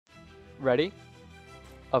Ready?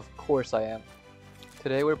 Of course I am.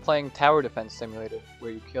 Today we're playing Tower Defense Simulator,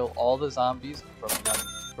 where you kill all the zombies from none.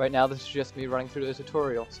 Right now this is just me running through the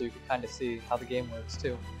tutorial, so you can kind of see how the game works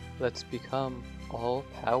too. Let's become all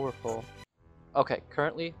powerful. Okay,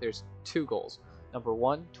 currently there's two goals. Number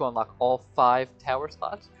 1, to unlock all 5 tower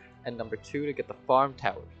slots, and number 2, to get the farm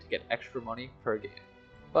tower to get extra money per game.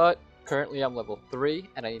 But currently I'm level 3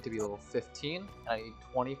 and I need to be level 15 and I need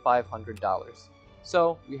 $2,500.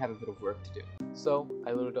 So we have a bit of work to do. So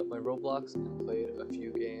I loaded up my Roblox and played a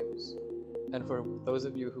few games. And for those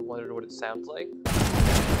of you who wondered what it sounds like,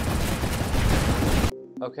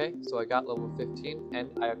 okay, so I got level 15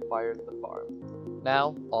 and I acquired the farm.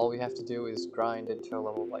 Now all we have to do is grind until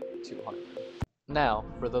level like 200. Now,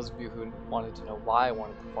 for those of you who wanted to know why I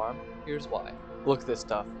wanted the farm, here's why. Look at this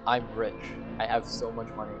stuff. I'm rich. I have so much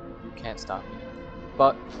money. You can't stop me.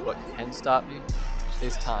 But what can stop me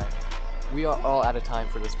is time. We are all out of time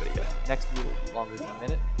for this video. Next video will be longer than a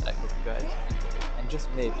minute, and I hope you guys enjoy it. And just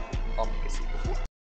maybe, I'll make a sequel.